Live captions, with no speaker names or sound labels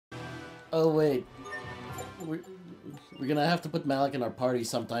Oh wait, we're gonna have to put Malik in our party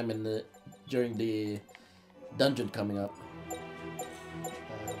sometime during the dungeon coming up.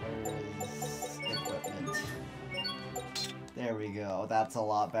 Where's equipment? There we go. That's a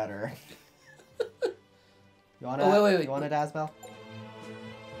lot better. You want it? Wait. You want it, Asbel?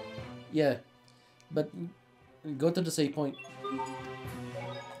 Yeah, but go to the save point.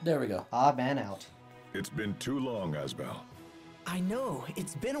 There we go. Odd man out. It's been too long, Oswell. I know,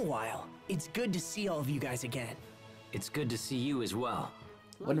 it's been a while. It's good to see all of you guys again. It's good to see you as well.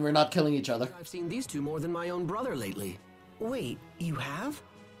 When we're not killing each other. I've seen these two more than my own brother lately. Wait, you have?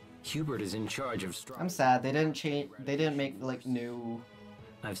 Hubert is in charge of I'm sad they didn't change. They didn't make like new.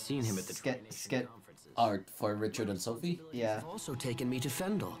 I've seen him at the skit. Art for Richard and Sophie. Yeah. They've also taken me to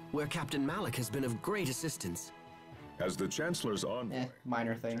Fendel, where Captain Malik has been of great assistance. As the Chancellor's envoy,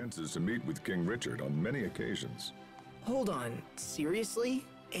 Minor thing. chances to meet with King Richard on many occasions. Hold on, seriously?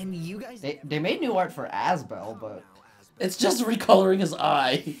 And you guys? They made new art for Asbel, but It's just recoloring his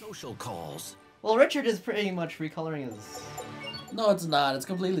eye. Social calls. well, Richard is pretty much recoloring his. No, it's not. It's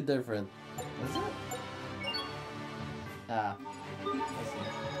completely different. Is it? Ah. I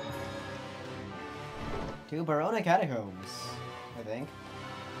see. To Barona Catacombs, I think.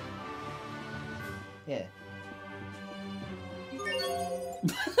 Yeah.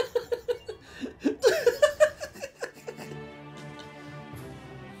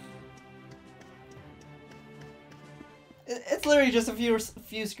 It's literally just a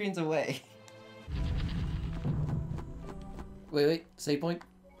few screens away. Wait. Save point?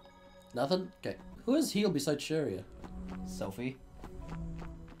 Nothing? Okay. Who is healed besides Sharia? Sophie.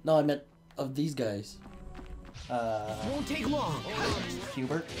 No, I meant of these guys. Won't take long.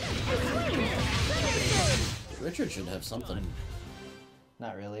 Hubert. Richard should have something.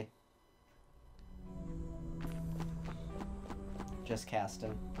 Not really. Just cast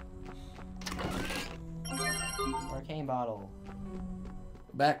him. Arcane bottle.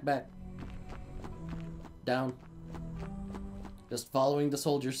 Back. Down. Just following the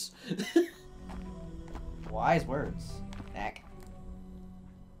soldiers. Wise words. Back.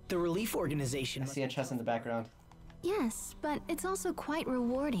 The relief organization. I see a chest in the background. Yes, but it's also quite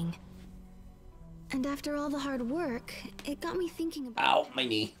rewarding. And after all the hard work, it got me thinking about... Ow, my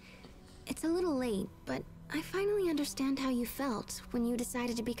knee. It's a little late, but I finally understand how you felt when you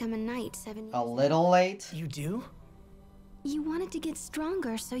decided to become a knight 7 years A ago. little late. You do? You wanted to get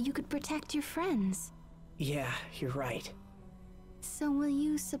stronger so you could protect your friends. Yeah, you're right. So will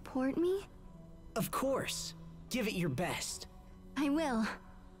you support me? Of course. Give it your best. I will.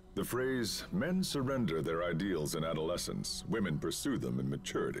 The phrase, men surrender their ideals in adolescence, women pursue them in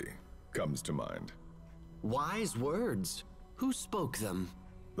maturity, comes to mind. Wise words. Who spoke them?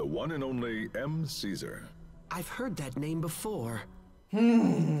 The one and only M. Caesar. I've heard that name before.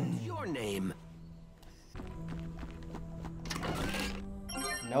 What's your name?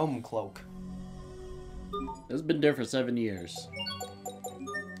 Gnome cloak. It's been there for 7 years.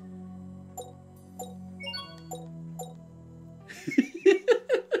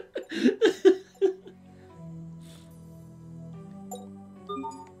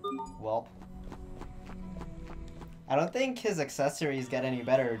 Well. I don't think his accessories get any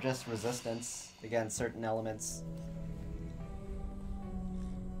better, just resistance against certain elements.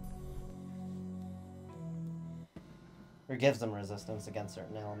 Or gives them resistance against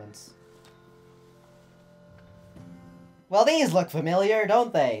certain elements. Well, these look familiar,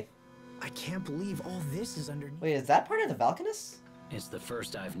 don't they? I can't believe all this is underneath. Wait, is that part of the Valkanus? It's the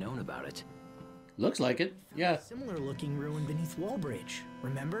first I've known about it. Looks like it. Yeah. Similar looking ruin beneath Wallbridge,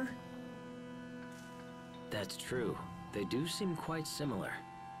 remember? That's true. They do seem quite similar.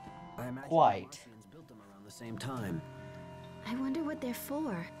 I imagine Quite. the Martians built them around the same time. I wonder what they're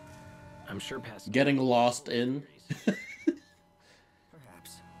for. I'm sure past Getting lost in.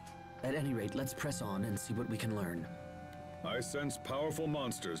 Perhaps. At any rate, let's press on and see what we can learn. I sense powerful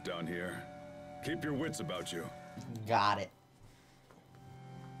monsters down here. Keep your wits about you. Got it.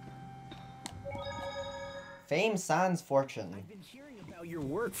 Fame sans fortune. I've been hearing about your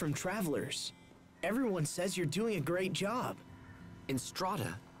work from travelers. Everyone says you're doing a great job. In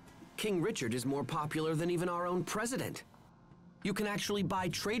Strata, King Richard is more popular than even our own president. You can actually buy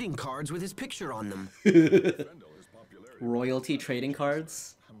trading cards with his picture on them. Royalty trading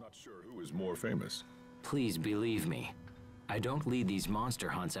cards? I'm not sure who is more famous. Please believe me. I don't lead these monster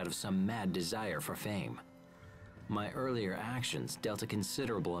hunts out of some mad desire for fame. My earlier actions dealt a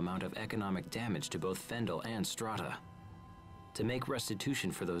considerable amount of economic damage to both Fendel and Strata. To make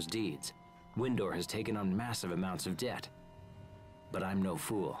restitution for those deeds, Windor has taken on massive amounts of debt. But I'm no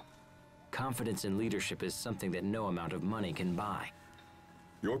fool. Confidence in leadership is something that no amount of money can buy.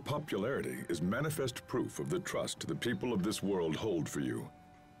 Your popularity is manifest proof of the trust the people of this world hold for you.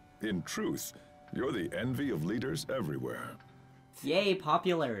 In truth, you're the envy of leaders everywhere. Yay,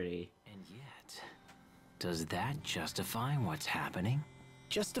 popularity. And yet, does that justify what's happening?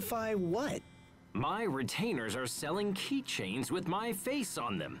 Justify what? My retainers are selling keychains with my face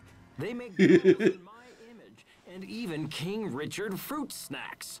on them. They make deals in my image, and even King Richard fruit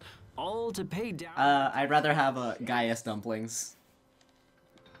snacks, all to pay down. I'd rather have Gaius dumplings.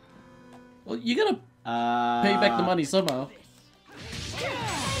 Well, you gotta pay back the money somehow.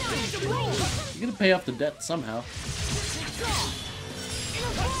 You gotta pay off the debt somehow.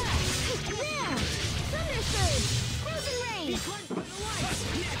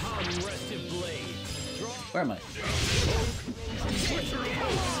 Where am I?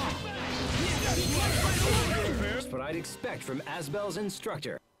 That's what I'd expect from Asbel's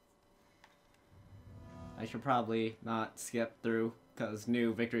instructor. I should probably not skip through, cause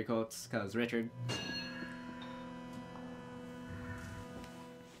new victory quotes, cause Richard.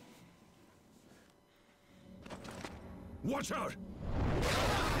 Watch out!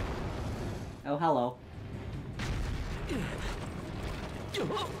 Oh, hello.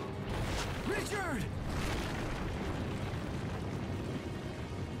 Richard!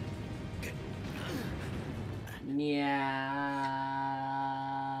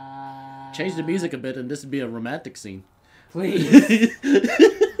 Yeah. Change the music a bit and this would be a romantic scene. Please.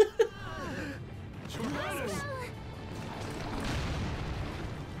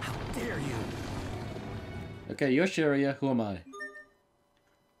 How dare you? Okay, you're Sharia, who am I?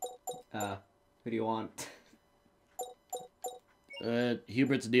 Who do you want?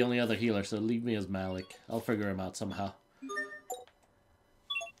 Hubert's the only other healer, so leave me as Malik. I'll figure him out somehow.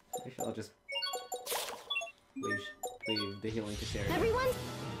 Actually, I'll just leave the healing to Sherry. Everyone,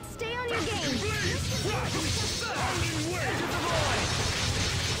 stay on your game.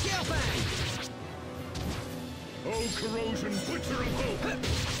 Oh, corrosion, butcher of hope!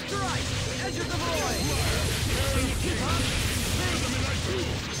 Strike! Edge of the void! Can you keep up?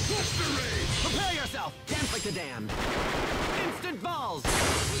 Prepare yourself! Dance like the damned! Instant balls!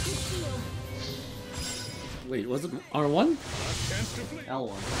 Wait, was it R1?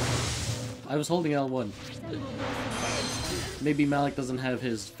 L1. I was holding L1. Maybe Malik doesn't have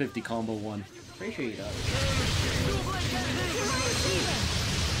his 50 combo one. Pretty sure he does.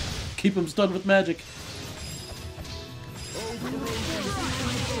 Keep him stunned with magic.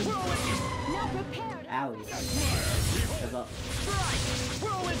 Alley. Heads up.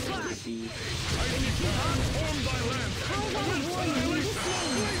 B.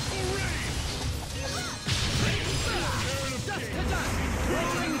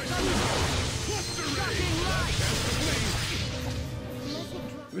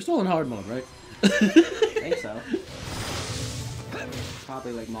 We're still in hard mode, right? I think so.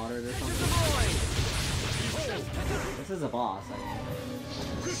 Probably like moderate or something. This is a boss, I think.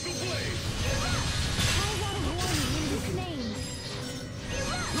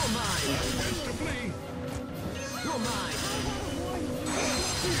 You're mine! You're mine!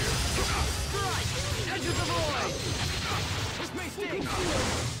 Strike! Edge of the void! This may sting!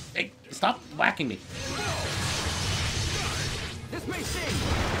 Hey, stop whacking me. This may sting!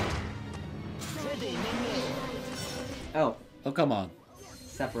 Oh, Oh, come on.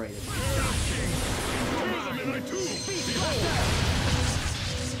 separated.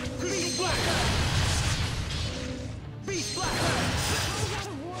 Beast Blaster! Beast Blaster!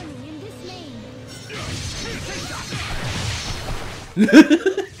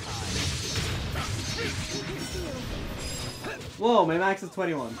 Whoa, my max is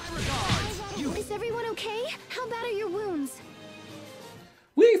 21. Is everyone okay? How bad are your wounds?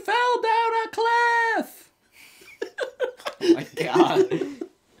 We fell down a cliff! Oh my god.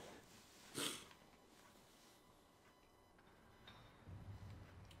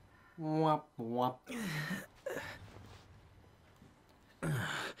 Wop, wop.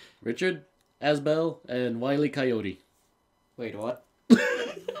 Richard, Asbel, and Wile E. Coyote. Wait, what?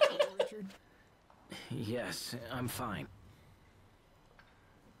 Richard? Yes, I'm fine.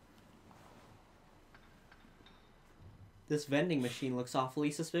 This vending machine looks awfully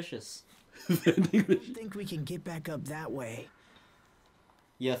suspicious. I think we can get back up that way.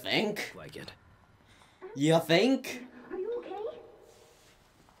 You think? Like it. You think? Are you okay?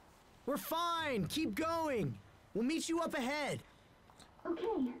 We're fine! Keep going! We'll meet you up ahead! Okay.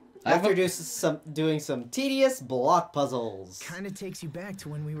 After doing some tedious block puzzles. Kinda takes you back to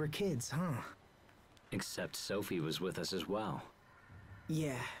when we were kids, huh? Except Sophie was with us as well.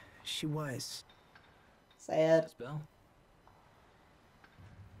 Yeah, she was. Sad. Asbel?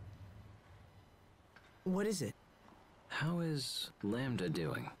 What is it? How is Lambda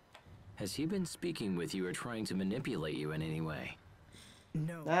doing? Has he been speaking with you or trying to manipulate you in any way?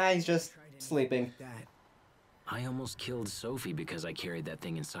 No. Nah, he's just sleeping. That. I almost killed Sophie because I carried that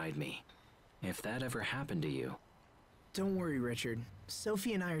thing inside me. If that ever happened to you... Don't worry, Richard.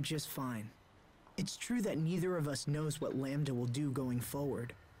 Sophie and I are just fine. It's true that neither of us knows what Lambda will do going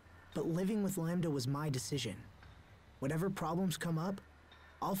forward. But living with Lambda was my decision. Whatever problems come up,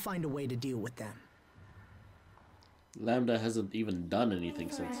 I'll find a way to deal with them. Lambda hasn't even done anything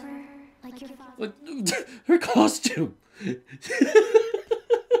since. Like your father. What? Her costume! Left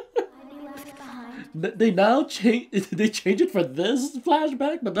behind. They now change. They change it for this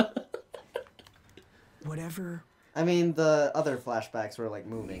flashback, but not... Whatever. I mean, the other flashbacks were like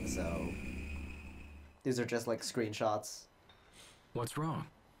moving, so these are just like screenshots. What's wrong?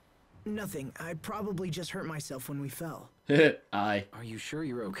 Nothing. I probably just hurt myself when we fell. Aye. Are you sure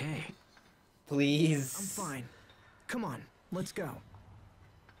you're okay? Please. I'm fine. Come on, let's go.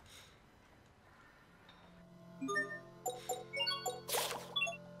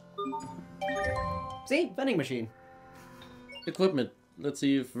 See? Vending machine. Equipment. Let's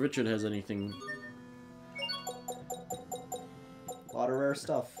see if Richard has anything. A lot of rare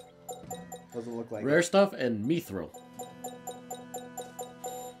stuff. Doesn't look like Rare it. stuff and mithril.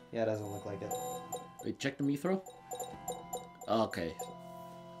 Yeah, it doesn't look like it. Wait, check the mithril? Okay.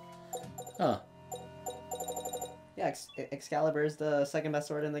 Huh. Yeah, Excalibur is the second best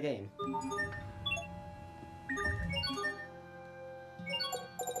sword in the game.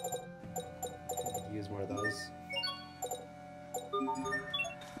 Use more of those.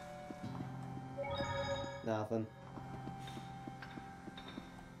 Nothing.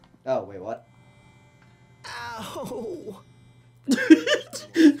 Oh, wait, what? Ow!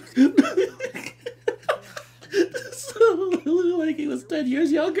 So like he was 10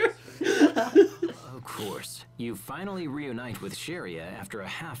 years younger. Of course. You finally reunite with Sharia after a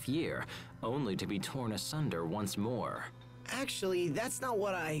half year, only to be torn asunder once more. Actually, that's not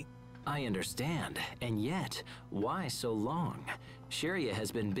what I understand, and yet, why so long? Sharia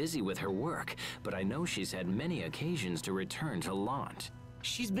has been busy with her work, but I know she's had many occasions to return to Lant.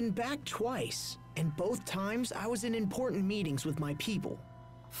 She's been back twice, and both times I was in important meetings with my people.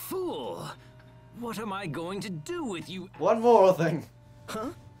 Fool! What am I going to do with you? One more thing. Huh?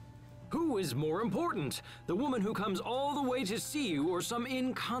 Who is more important? The woman who comes all the way to see you, or some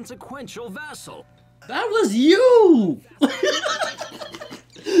inconsequential vassal? That was you!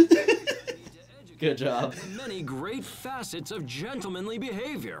 Good job. The many great facets of gentlemanly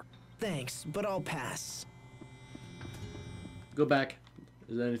behavior. Thanks, but I'll pass. Go back.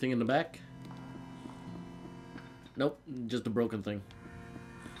 Is there anything in the back? Nope, just a broken thing.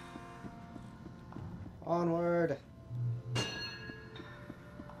 Onward.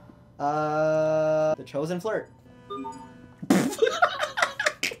 The Chosen Flirt. I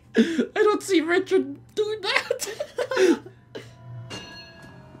don't see Richard doing that.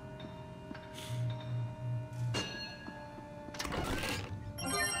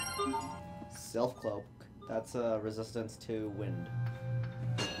 Self-cloak. That's a resistance to wind.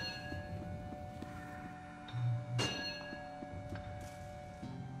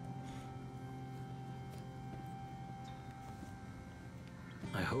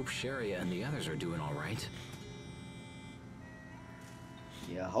 I hope Sharia and the others are doing all right.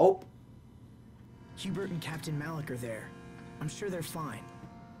 You hope? Hubert and Captain Malik are there. I'm sure they're fine.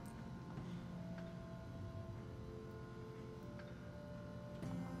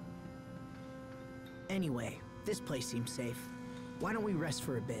 Anyway, this place seems safe. Why don't we rest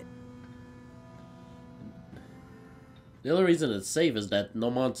for a bit? The only reason it's safe is that no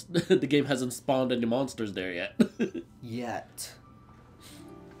the game hasn't spawned any monsters there yet. Yet.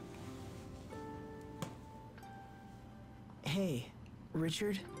 Hey,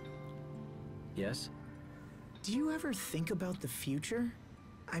 Richard, Yes? do you ever think about the future?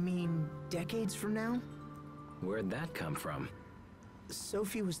 I mean, decades from now? Where'd that come from?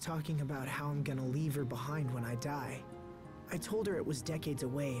 Sophie was talking about how I'm gonna leave her behind when I die. I told her it was decades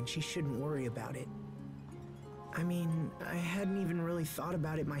away and she shouldn't worry about it. I mean, I hadn't even really thought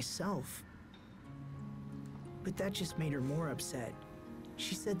about it myself. But that just made her more upset.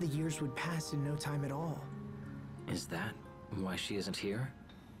 She said the years would pass in no time at all. Is that why she isn't here?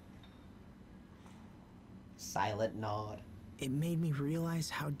 Silent nod. It made me realize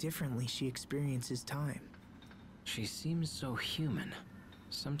how differently she experiences time. She seems so human.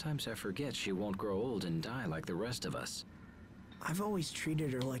 Sometimes I forget she won't grow old and die like the rest of us. I've always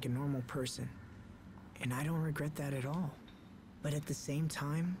treated her like a normal person, and I don't regret that at all. But at the same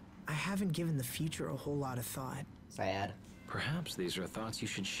time, I haven't given the future a whole lot of thought. Sad. Perhaps these are thoughts you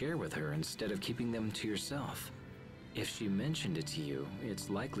should share with her instead of keeping them to yourself. If she mentioned it to you, it's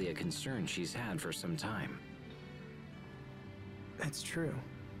likely a concern she's had for some time. That's true.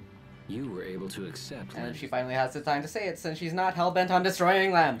 You were able to accept. And she finally has the time to say it since she's not hell-bent on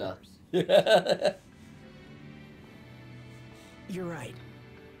destroying Lambda. You're right.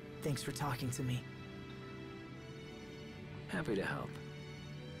 Thanks for talking to me. Happy to help.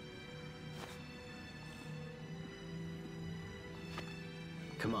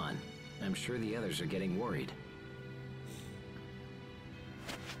 Come on. I'm sure the others are getting worried.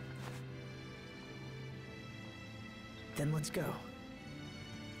 Then let's go.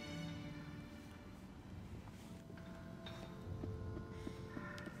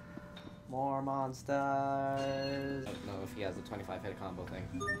 More monsters. I don't know if he has a 25-hit combo thing.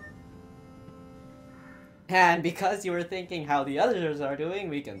 And because you were thinking how the others are doing,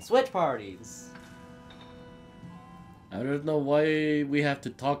 we can switch parties. I don't know why we have to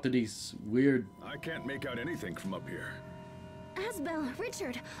talk to these weird... I can't make out anything from up here. Oswell,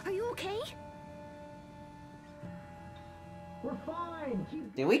 Richard, are you okay? We're fine.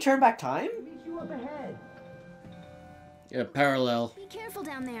 Did we turn back time? Meet you up ahead. Yeah, parallel. Be careful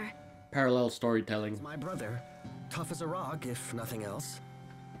down there. Parallel storytelling. My brother, tough as a rock, if nothing else.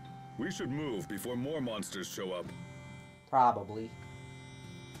 We should move before more monsters show up. Probably.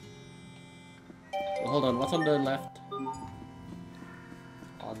 Well, hold on, what's on the left?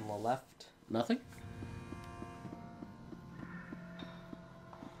 On the left. Nothing?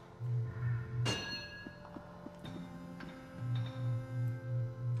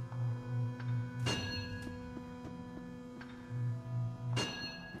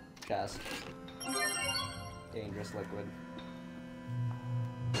 Chest. Dangerous liquid.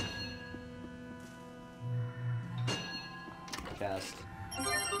 Chest.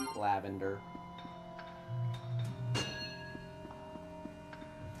 Lavender.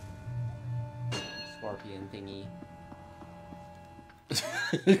 Scorpion thingy.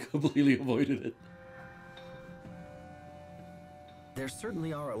 Completely avoided it. There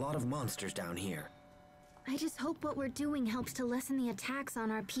certainly are a lot of monsters down here. I just hope what we're doing helps to lessen the attacks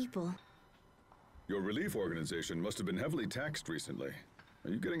on our people. Your relief organization must have been heavily taxed recently. Are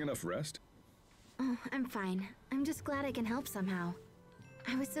you getting enough rest? Oh, I'm fine. I'm just glad I can help somehow.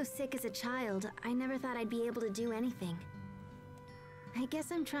 I was so sick as a child, I never thought I'd be able to do anything. I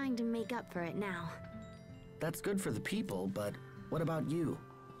guess I'm trying to make up for it now. That's good for the people, but what about you?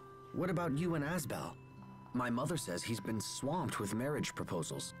 What about you and Oswell? My mother says he's been swamped with marriage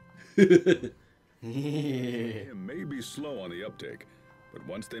proposals. They may be slow on the uptake, but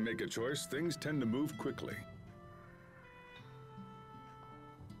once they make a choice, things tend to move quickly.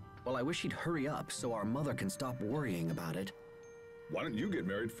 Well, I wish he'd hurry up so our mother can stop worrying about it. Why don't you get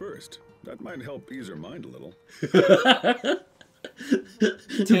married first? That might help ease her mind a little.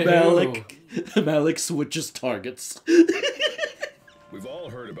 Malik switches targets. We've all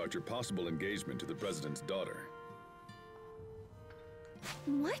heard about your possible engagement to the president's daughter.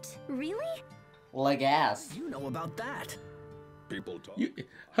 What? Really? Like ass. You know about that. People talk.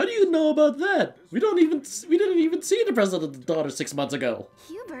 How do you know about that? We didn't even see the president's daughter 6 months ago.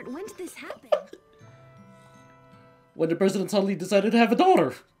 Hubert, when did this happen? When the president suddenly decided to have a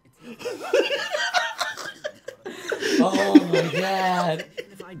daughter. Oh my god.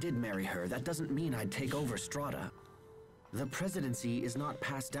 If I did marry her, that doesn't mean I'd take over Strata. The presidency is not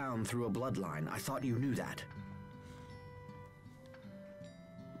passed down through a bloodline. I thought you knew that.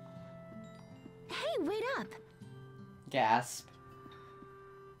 Hey, wait up! Gasp.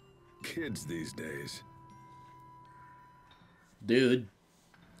 Kids these days. Dude.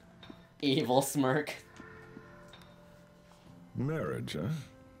 Evil smirk. Marriage, huh?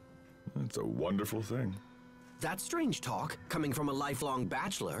 That's a wonderful thing. That's strange talk, coming from a lifelong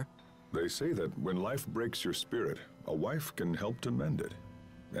bachelor. They say that when life breaks your spirit, a wife can help to mend it.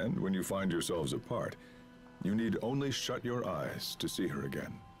 And when you find yourselves apart, you need only shut your eyes to see her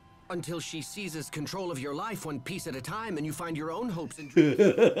again. Until she seizes control of your life one piece at a time and you find your own hopes and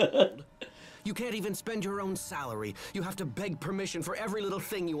dreams. You can't even spend your own salary. You have to beg permission for every little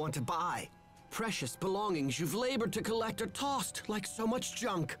thing you want to buy. Precious belongings you've labored to collect are tossed like so much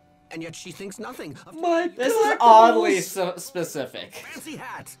junk. And yet she thinks nothing of This is oddly so specific. fancy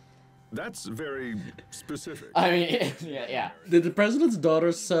hat. That's very specific. I mean, yeah. Did the president's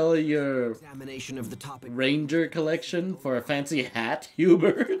daughter sell your Examination of the topic. Ranger collection for a fancy hat,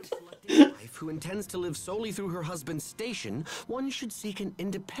 Hubert? Wife who intends to live solely through her husband's station, one should seek an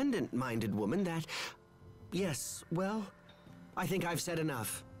independent-minded woman that... Yes, well, I think I've said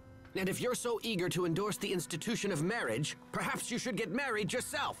enough. And if you're so eager to endorse the institution of marriage, perhaps you should get married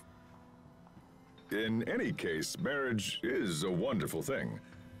yourself. In any case, marriage is a wonderful thing.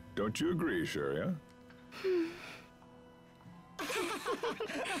 Don't you agree, Sharia?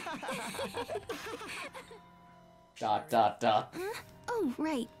 Dot dot dot. Huh? Oh,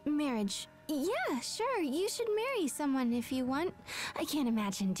 right, marriage. Yeah, sure, you should marry someone if you want. I can't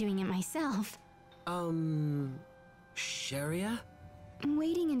imagine doing it myself. Sharia?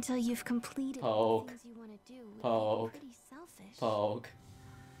 Waiting until you've completed Poke. the things you want to do would Poke. be pretty selfish. Poke.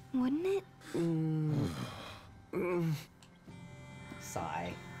 Wouldn't it?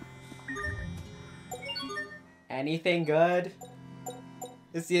 Sigh. Anything good?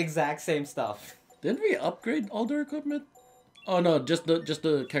 It's the exact same stuff. Didn't we upgrade all their equipment? Oh no, just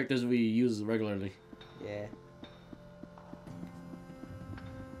the characters we use regularly. Yeah.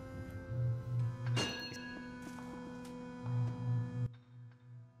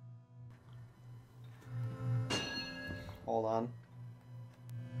 Hold on.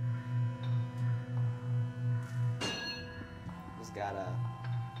 Just gotta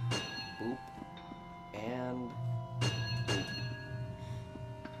boop and boop.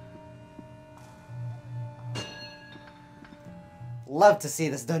 Love to see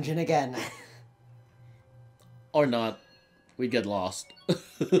this dungeon again. Or not. We'd get lost.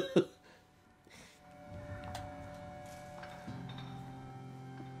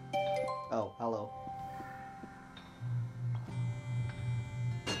 Oh, hello.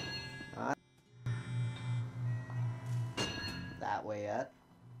 Not that way yet.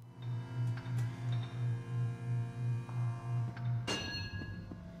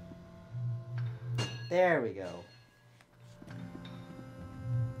 There we go.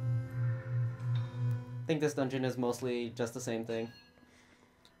 I think this dungeon is mostly just the same thing.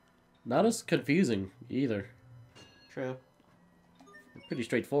 Not as confusing either. True. Pretty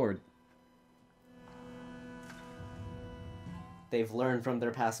straightforward. They've learned from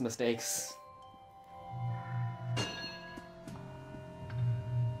their past mistakes.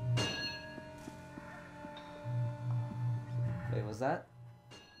 Wait, was that?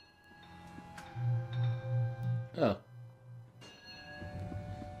 Oh.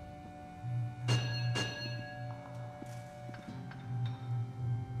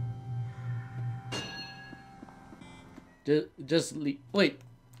 Just wait.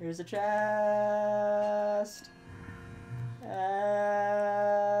 Here's a chest.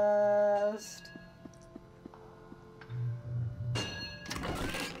 Chest.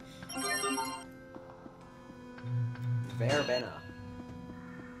 Verbena.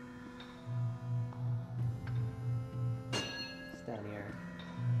 It's down here.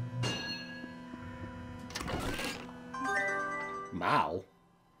 Mao?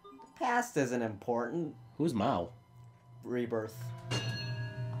 Past isn't important. Who's Mao? Rebirth.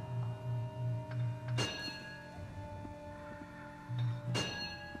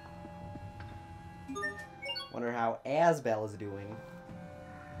 Wonder how Asbel is doing.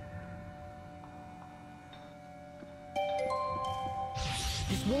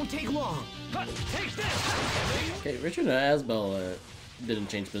 This won't take long. Take this! Okay, Richard and Asbel didn't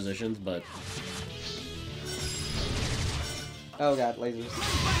change positions, but Oh god, lasers.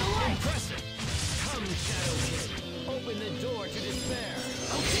 Impressive. Come, Shadow Kid. Open the door to despair.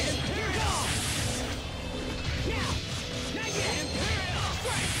 Okay, here it goes! Now! Not yet! Imperial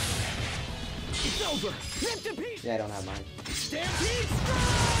strike! It's over! Rip to pieces! Yeah, I don't have mine. Stampede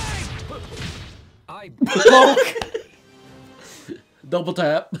strike! I... double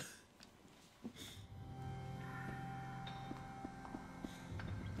tap.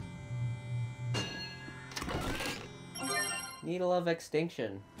 Needle of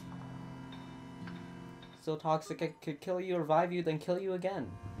Extinction. So toxic it could kill you, revive you, then kill you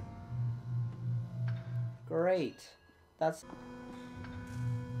again. Great. That's...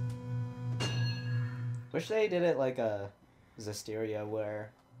 Wish they did it like a Zisteria,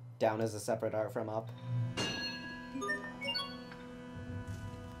 where down is a separate art from up.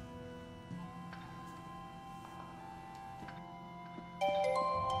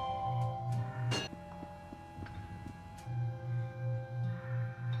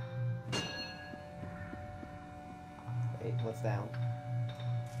 Wait, what's down?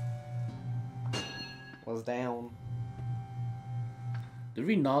 What's down? Did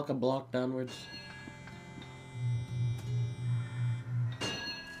we knock a block downwards?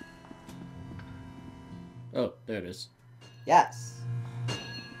 Oh, there it is. Yes!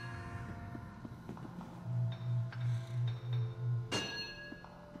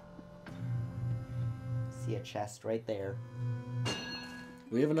 See a chest right there.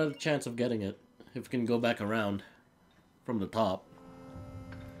 We have another chance of getting it, if we can go back around from the top.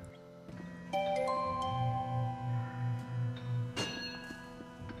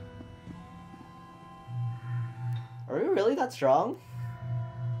 Are we really that strong?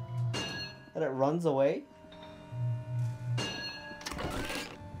 That it runs away?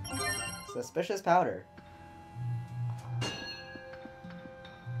 Suspicious powder.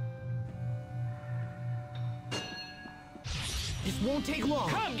 This won't take long.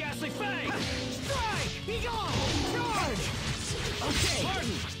 Come, Ghastly Fang! Strike! Be gone! Charge! Okay.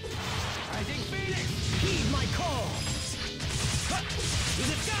 Pardon! Rising Phoenix! Heed my call. To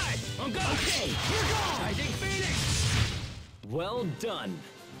the sky! On go! Okay, you're gone. Rising Phoenix! Well done.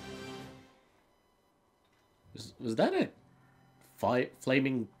 Was that a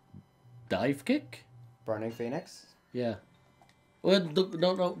flaming dive kick? Burning Phoenix? Yeah. Well,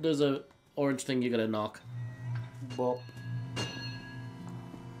 no, there's a orange thing you gotta knock. Well,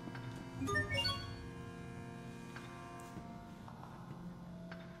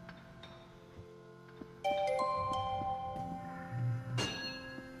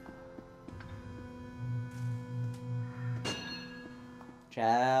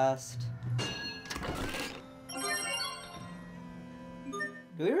 chest.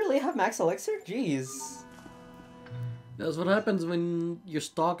 Do we really have max elixir? Jeez. That's what happens when your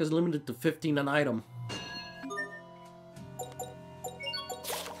stock is limited to 15 an item.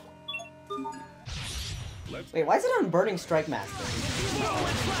 Wait, why is it on Burning Strike Master?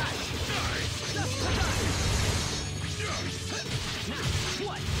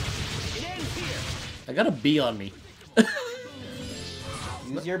 I got a B on me.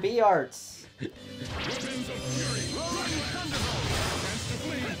 Use your B arts.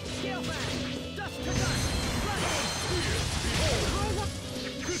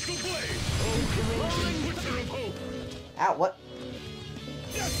 Crystal Blade! Oh, corrosion, witcher of hope! Ow, what?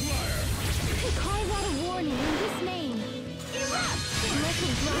 Deathfire! Call that a warning in this name. Rival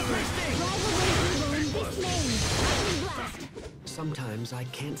in this name. Lightning blast. Sometimes I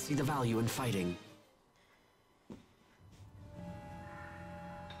can't see the value in fighting.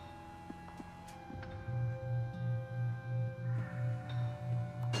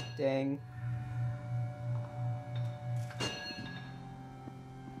 Dang.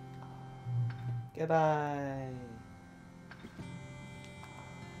 Goodbye.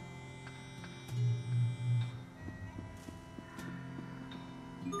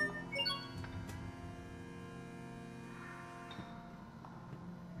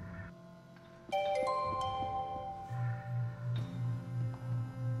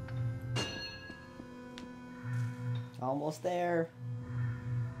 Almost there.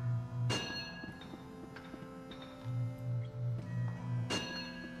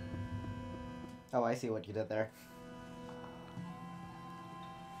 Oh, I see what you did there.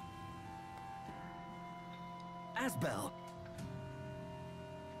 Oswell.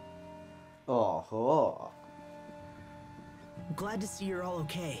 Oh. Glad to see you're all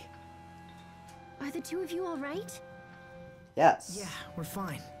okay. Are the two of you all right? Yes. Yeah, we're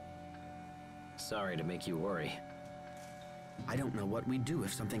fine. Sorry to make you worry. I don't know what we'd do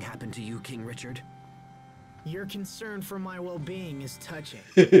if something happened to you, King Richard. Your concern for my well-being is touching.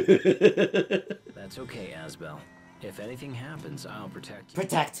 That's okay, Oswell. If anything happens, I'll protect you.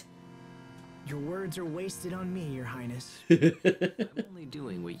 Protect. Your words are wasted on me, Your Highness. I'm only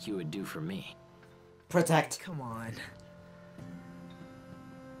doing what you would do for me. Protect. Come on.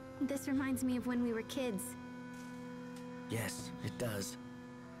 This reminds me of when we were kids. Yes, it does.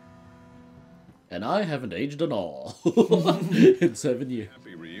 And I haven't aged at all. In 7 years.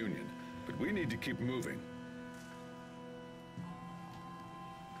 Happy reunion, but we need to keep moving.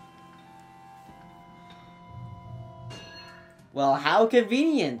 Well, how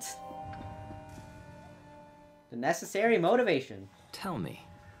convenient. The necessary motivation. Tell me,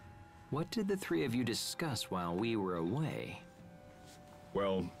 what did the three of you discuss while we were away?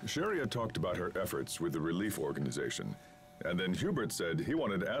 Well, Sharia talked about her efforts with the relief organization, and then Hubert said he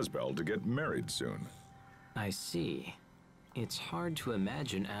wanted Oswell to get married soon. I see. It's hard to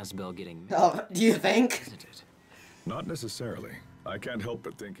imagine Oswell getting married, Oh, do you think? isn't it? Not necessarily. I can't help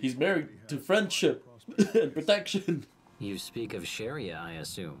but think He's married to friendship and protection. You speak of Sharia, I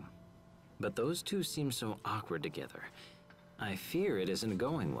assume. But those two seem so awkward together. I fear it isn't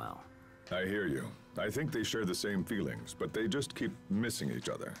going well. I hear you. I think they share the same feelings, but they just keep missing each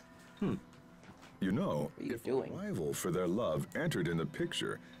other. You know, What are you if doing? a rival for their love entered in the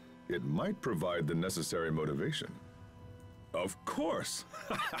picture, it might provide the necessary motivation. Of course!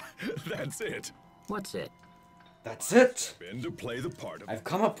 That's it! What's it? That's it. Been to play the part of I've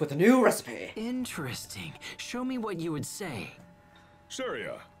come up with a new recipe. Interesting. Show me what you would say.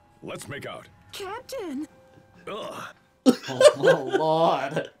 Sharia. Let's make out. Captain! Ugh. Oh,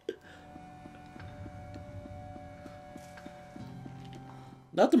 Lord.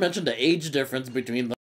 Not to mention the age difference between them.